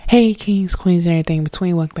Hey, kings, queens, and everything in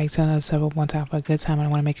between. Welcome back to another episode of One Time for a Good Time. And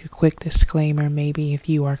I want to make a quick disclaimer. Maybe if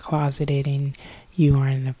you are closeted and you are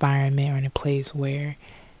in an environment or in a place where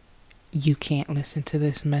you can't listen to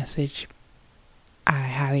this message, I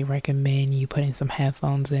highly recommend you putting some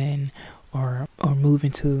headphones in or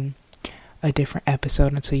moving to a different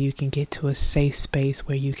episode until you can get to a safe space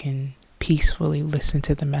where you can peacefully listen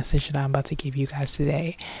to the message that I'm about to give you guys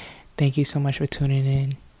today. Thank you so much for tuning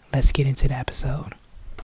in. Let's get into the episode.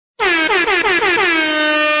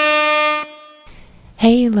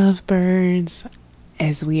 Hey lovebirds,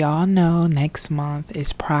 as we all know, next month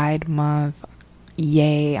is Pride Month.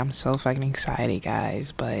 Yay, I'm so fucking excited,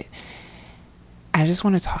 guys. But I just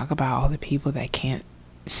want to talk about all the people that can't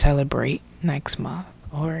celebrate next month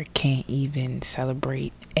or can't even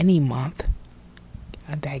celebrate any month,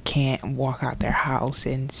 that can't walk out their house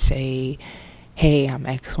and say, hey, I'm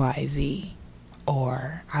XYZ,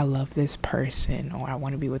 or I love this person, or I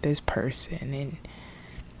want to be with this person and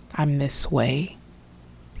I'm this way.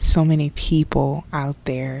 So many people out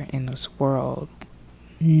there in this world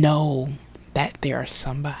know that they are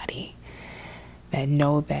somebody, that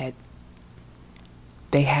know that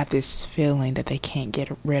they have this feeling that they can't get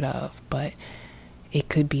rid of, but it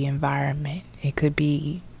could be environment, it could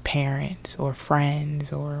be parents or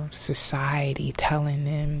friends or society telling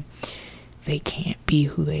them they can't be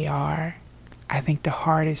who they are. I think the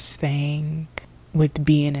hardest thing with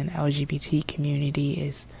being an LGBT community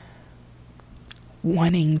is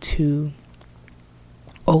wanting to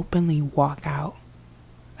openly walk out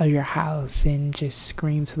of your house and just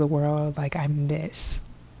scream to the world like, I'm this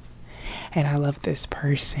and I love this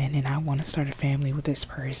person and I want to start a family with this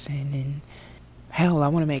person, and hell, I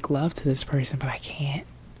want to make love to this person, but I can't.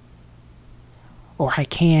 Or I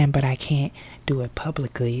can, but I can't do it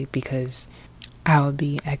publicly because I'll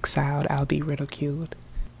be exiled, I'll be ridiculed.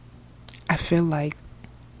 I feel like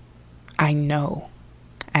I know,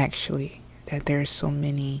 actually, that there's so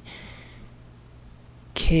many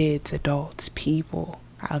kids, adults, people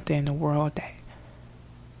out there in the world that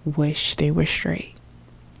wish they were straight,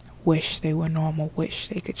 wish they were normal, wish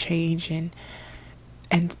they could change, and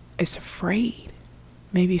it's afraid,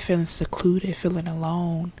 maybe feeling secluded, feeling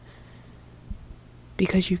alone,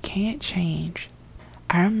 because you can't change.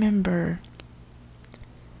 I remember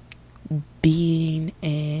being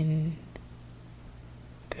in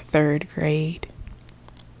the 3rd grade,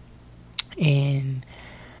 and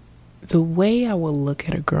the way I would look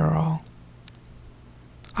at a girl,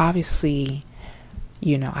 obviously,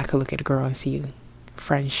 I could look at a girl and see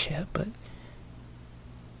friendship, but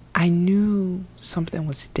I knew something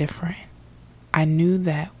was different. I knew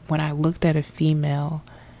that when I looked at a female,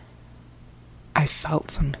 I felt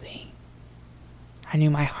something. I knew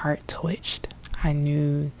my heart twitched. I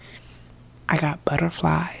knew I got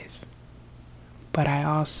butterflies, but I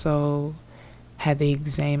also had the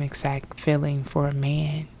same exact feeling for a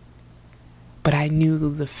man. But I knew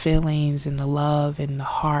the feelings and the love and the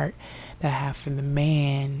heart that I have for the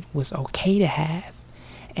man was okay to have.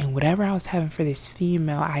 And whatever I was having for this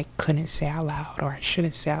female, I couldn't say out loud, or I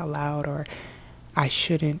shouldn't say out loud, or I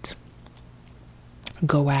shouldn't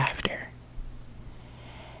go after.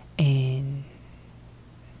 And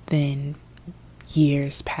then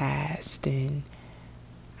years passed, and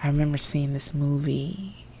I remember seeing this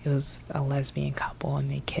movie. It was a lesbian couple and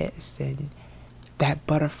they kissed, and that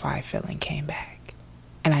butterfly feeling came back.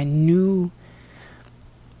 And I knew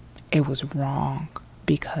it was wrong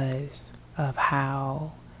because of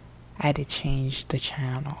how I had to change the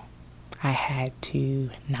channel. I had to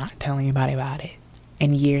not tell anybody about it.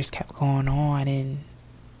 And years kept going on, and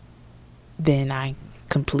then I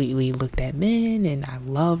completely looked at men and I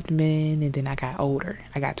loved men, and then I got older.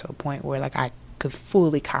 I got to a point where I could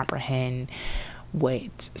fully comprehend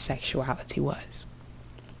what sexuality was.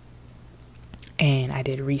 And I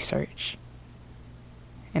did research,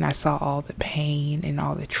 and I saw all the pain and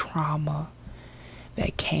all the trauma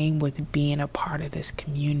that came with being a part of this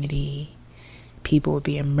community. People were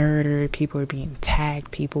being murdered, people were being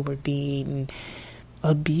attacked, people were being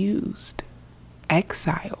abused,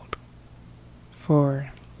 exiled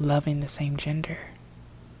for loving the same gender.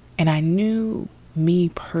 And I knew, me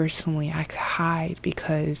personally, I could hide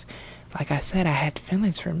because, like I said, I had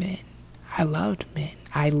feelings for men. I loved men.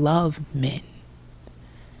 I love men.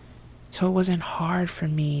 So it wasn't hard for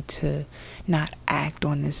me to not act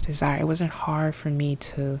on this desire. It wasn't hard for me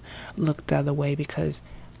to look the other way because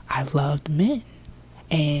I loved men.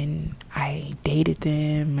 And I dated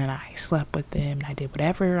them and I slept with them and I did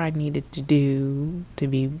whatever I needed to do to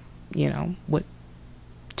be, what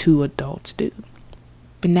 2 adults do.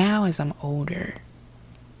 But now as I'm older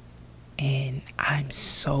And I'm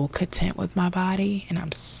so content with my body, and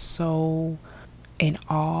I'm so in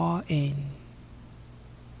awe, and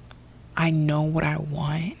I know what I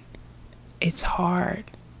want. It's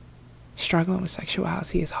hard. Struggling with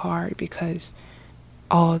sexuality is hard because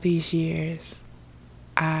all these years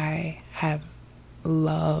I have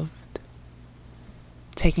loved,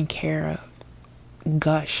 taken care of,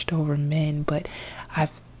 gushed over men, but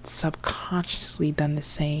I've subconsciously done the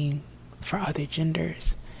same for other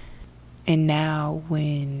genders. And now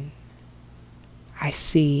when I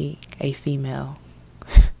see a female,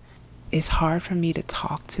 it's hard for me to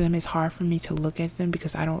talk to them. It's hard for me to look at them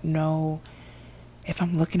because I don't know if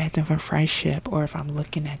I'm looking at them for friendship or if I'm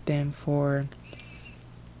looking at them for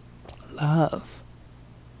love.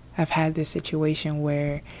 I've had this situation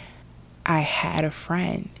where I had a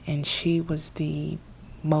friend and she was the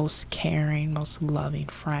most caring, most loving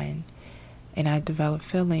friend. And I developed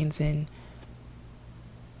feelings, and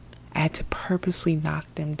I had to purposely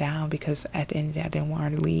knock them down because at the end of the day, I didn't want her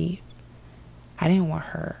to leave. I didn't want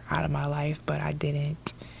her out of my life, but I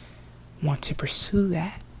didn't want to pursue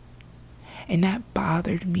that. And that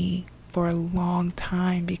bothered me for a long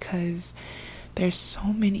time because there's so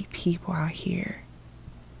many people out here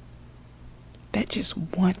that just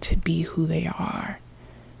want to be who they are,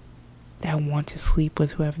 that want to sleep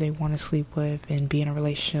with whoever they want to sleep with and be in a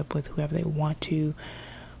relationship with whoever they want to,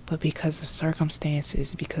 but because of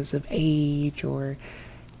circumstances, because of age or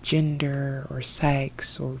gender or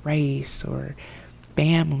sex or race or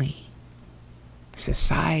family,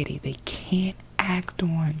 society, they can't act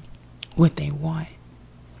on what they want.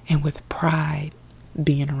 And with pride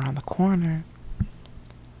being around the corner,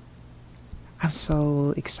 I'm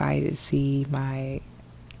so excited to see my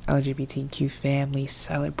LGBTQ family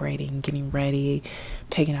celebrating, getting ready,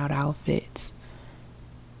 picking out outfits,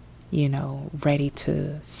 ready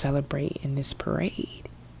to celebrate in this parade.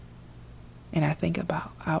 And I think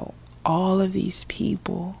about how all of these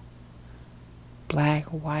people, black,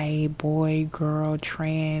 white, boy, girl,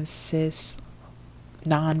 trans, cis,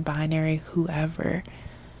 non-binary, whoever,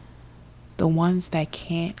 the ones that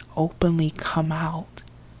can't openly come out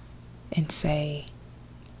and say,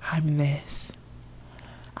 I'm this,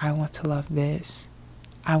 I want to love this,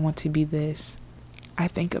 I want to be this. I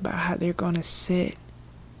think about how they're going to sit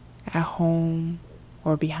at home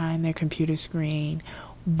or behind their computer screen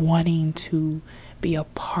wanting to be a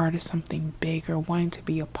part of something bigger, wanting to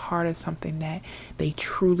be a part of something that they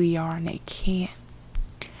truly are and they can't.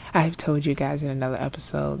 I've told you guys in another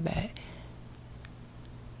episode that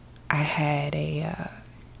I had a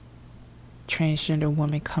transgender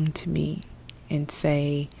woman come to me and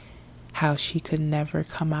say how she could never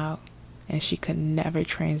come out and she could never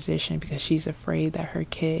transition because she's afraid that her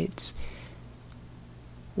kids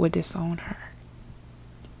would disown her.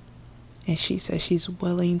 And she says she's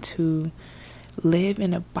willing to live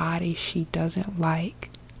in a body she doesn't like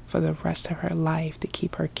for the rest of her life to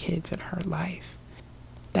keep her kids in her life.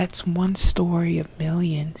 That's one story of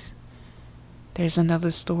millions. There's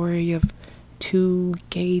another story of 2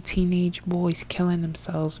 gay teenage boys killing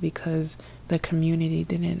themselves because the community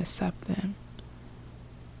didn't accept them.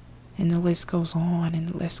 And the list goes on and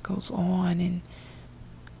the list goes on. And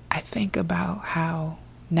I think about how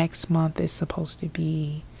next month is supposed to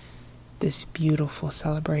be this beautiful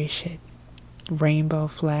celebration. Rainbow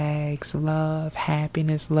flags, love,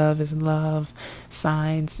 happiness, love is love,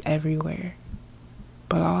 signs everywhere.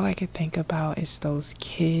 But all I could think about is those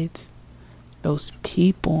kids, those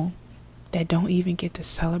people that don't even get to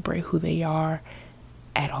celebrate who they are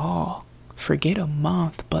at all. Forget a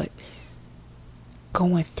month, but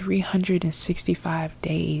going 365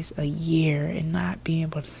 days a year and not being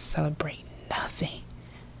able to celebrate nothing,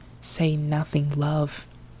 say nothing, love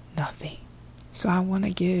nothing. So I want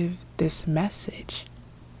to give this message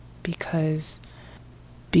because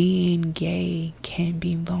being gay can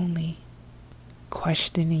be lonely.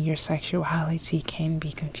 Questioning your sexuality can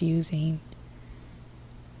be confusing.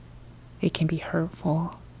 It can be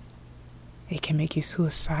hurtful. It can make you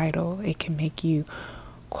suicidal. It can make you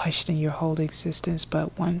question your whole existence.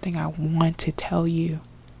 But one thing I want to tell you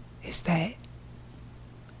is that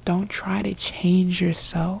don't try to change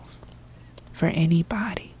yourself for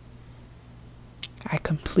anybody. I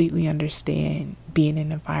completely understand being in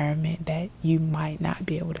an environment that you might not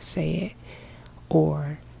be able to say it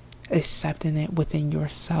or accepting it within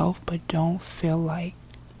yourself, but don't feel like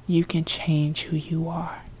you can change who you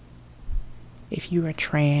are. If you are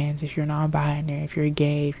trans, if you're non-binary, if you're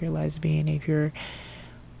gay, if you're lesbian, if you're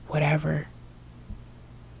whatever,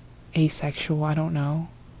 asexual, I don't know.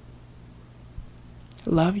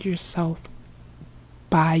 Love yourself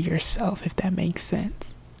by yourself, if that makes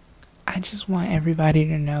sense. I just want everybody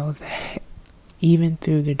to know that even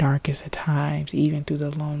through the darkest of times, even through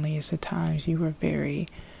the loneliest of times, you were very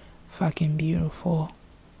fucking beautiful.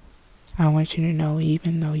 I want you to know,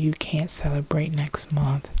 even though you can't celebrate next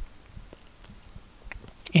month,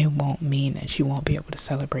 it won't mean that you won't be able to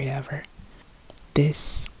celebrate ever.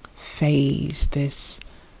 This phase, this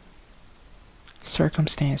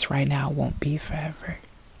circumstance right now won't be forever.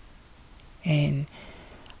 And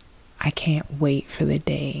I can't wait for the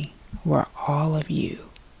day where all of you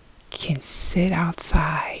can sit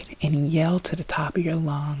outside and yell to the top of your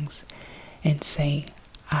lungs and say,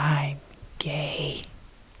 I'm gay.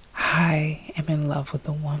 I am in love with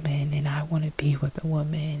a woman and I want to be with a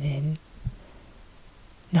woman and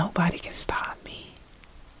nobody can stop me.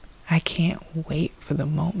 I can't wait for the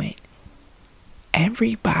moment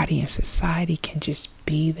everybody in society can just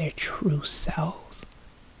be their true selves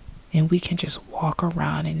and we can just walk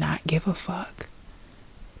around and not give a fuck.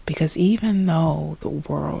 Because even though the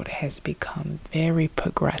world has become very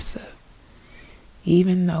progressive,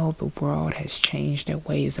 even though the world has changed their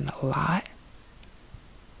ways in a lot,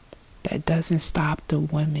 that doesn't stop the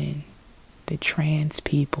women, the trans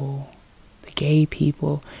people, the gay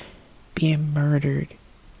people being murdered,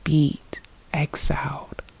 beat,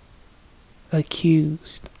 exiled,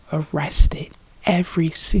 accused, arrested every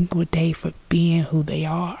single day for being who they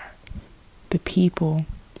are. The people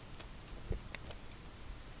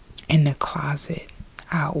in the closet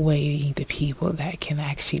outweigh the people that can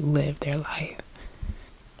actually live their life.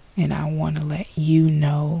 And I want to let you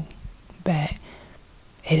know that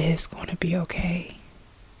it is going to be okay.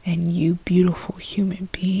 And you, beautiful human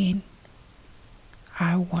being,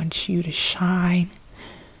 I want you to shine.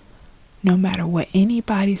 No matter what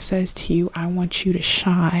anybody says to you, I want you to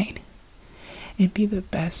shine and be the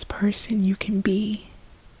best person you can be.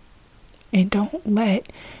 And don't let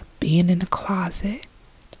being in the closet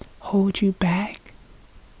hold you back,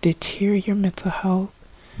 deter your mental health,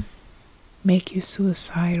 make you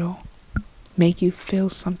suicidal, make you feel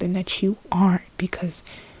something that you aren't, because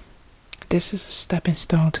this is a stepping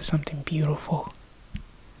stone to something beautiful.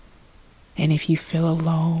 And if you feel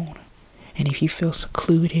alone, and if you feel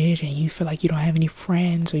secluded, and you feel like you don't have any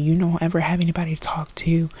friends, or you don't ever have anybody to talk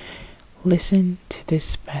to, listen to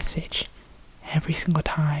this message every single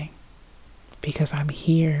time, because I'm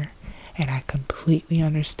here and I completely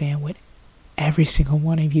understand what every single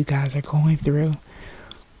one of you guys are going through.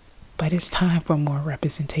 But it's time for more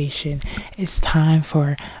representation. It's time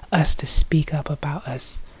for us to speak up about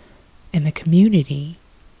us in the community.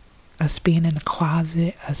 Us being in the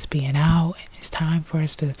closet, us being out. It's time for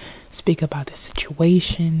us to speak about the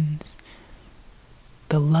situations,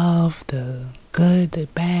 the love, the good, the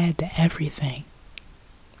bad, the everything.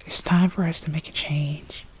 It's time for us to make a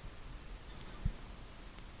change.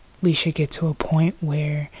 We should get to a point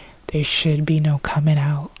where there should be no coming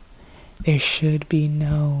out. There should be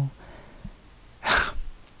no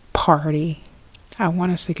party. I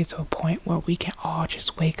want us to get to a point where we can all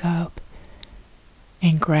just wake up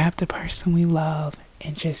and grab the person we love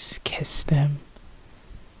and just kiss them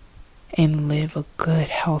and live a good,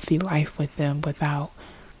 healthy life with them without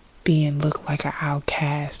being looked like an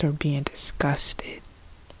outcast or being disgusted.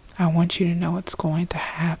 I want you to know it's going to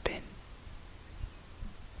happen.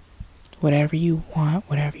 Whatever you want,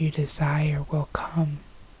 whatever you desire will come.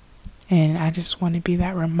 And I just want to be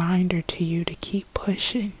that reminder to you to keep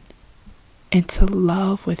pushing and to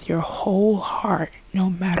love with your whole heart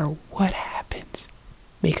no matter what happens.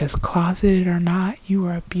 Because closeted or not, you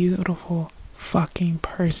are a beautiful fucking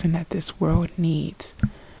person that this world needs.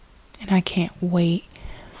 And I can't wait.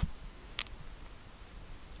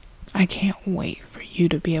 I can't wait for you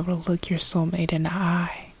to be able to look your soulmate in the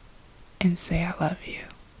eye and say, I love you.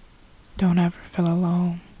 Don't ever feel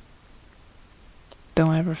alone.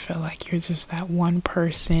 Don't ever feel like you're just that one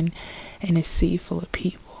person in a sea full of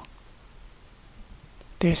people.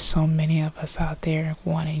 There's so many of us out there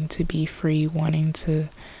wanting to be free, wanting to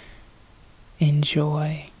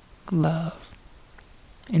enjoy love.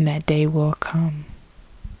 And that day will come.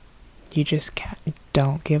 You just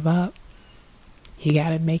don't give up. You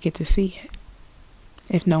gotta make it to see it.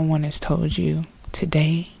 If no one has told you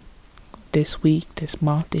today, this week, this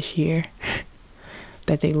month, this year,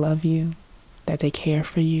 that they love you, that they care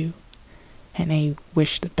for you, and they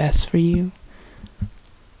wish the best for you,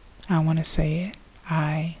 I want to say it.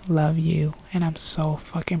 I love you, and I'm so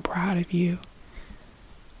fucking proud of you.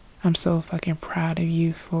 I'm so fucking proud of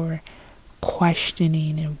you for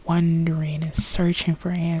questioning and wondering and searching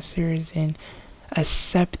for answers and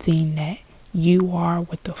accepting that you are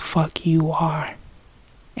what the fuck you are.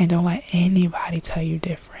 And don't let anybody tell you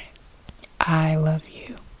different. I love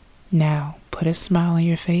you. Now, put a smile on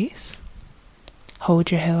your face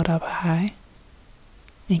hold your head up high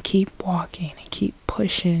and keep walking and keep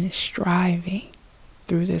pushing and striving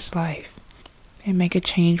through this life and make a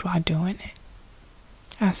change while doing it.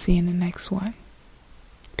 I'll see you in the next one.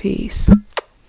 Peace.